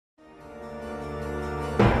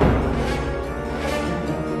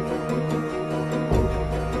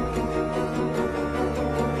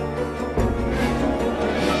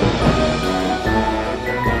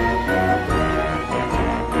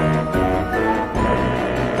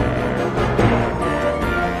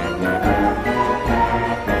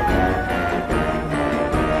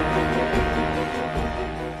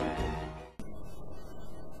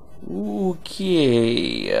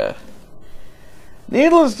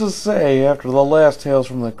Needless to say, after the last Tales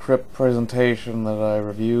from the Crypt presentation that I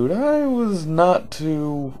reviewed, I was not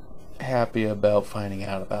too happy about finding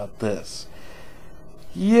out about this.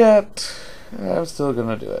 Yet, I'm still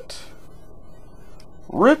gonna do it.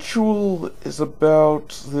 Ritual is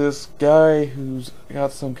about this guy who's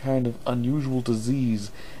got some kind of unusual disease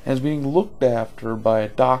and is being looked after by a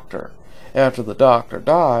doctor. After the doctor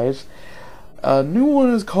dies, a new one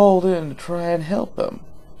is called in to try and help him.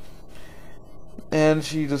 And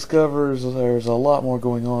she discovers there's a lot more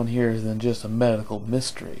going on here than just a medical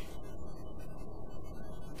mystery.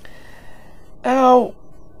 Now,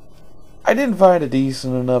 I didn't find a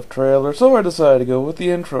decent enough trailer, so I decided to go with the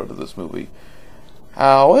intro to this movie.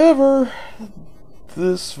 However,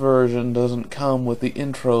 this version doesn't come with the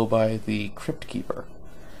intro by the Crypt Keeper.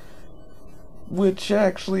 Which,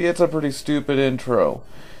 actually, it's a pretty stupid intro.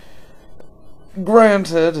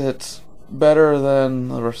 Granted, it's better than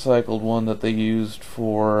the recycled one that they used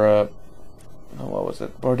for, what was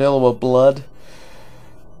it? Bordello of Blood?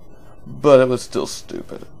 But it was still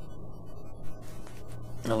stupid.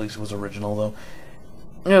 At least it was original,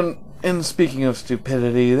 though. And speaking of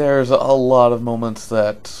stupidity, there's a lot of moments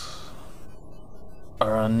that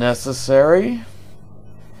are unnecessary.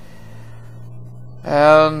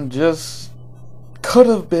 And just could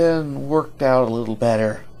have been worked out a little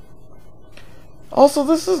better. Also,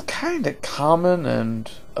 this is kind of common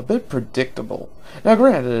and a bit predictable. Now,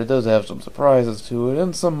 granted, it does have some surprises to it,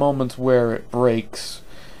 and some moments where it breaks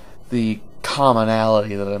the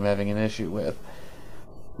commonality that I'm having an issue with.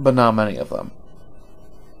 But not many of them.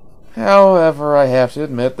 However, I have to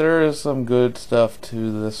admit there is some good stuff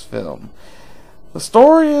to this film. The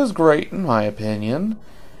story is great, in my opinion,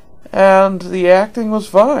 and the acting was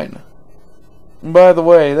fine. By the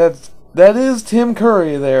way, that is Tim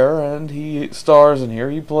Curry there, and he stars in here.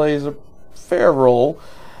 He plays a fair role.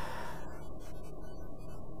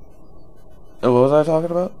 What was I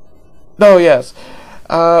talking about? Oh, yes.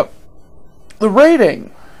 The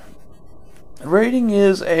rating. The rating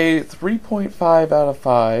is a 3.5 out of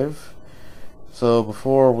 5. So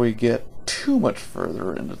before we get too much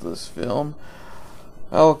further into this film,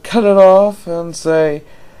 I'll cut it off and say,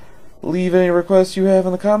 leave any requests you have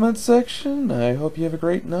in the comments section. I hope you have a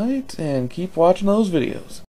great night, and keep watching those videos.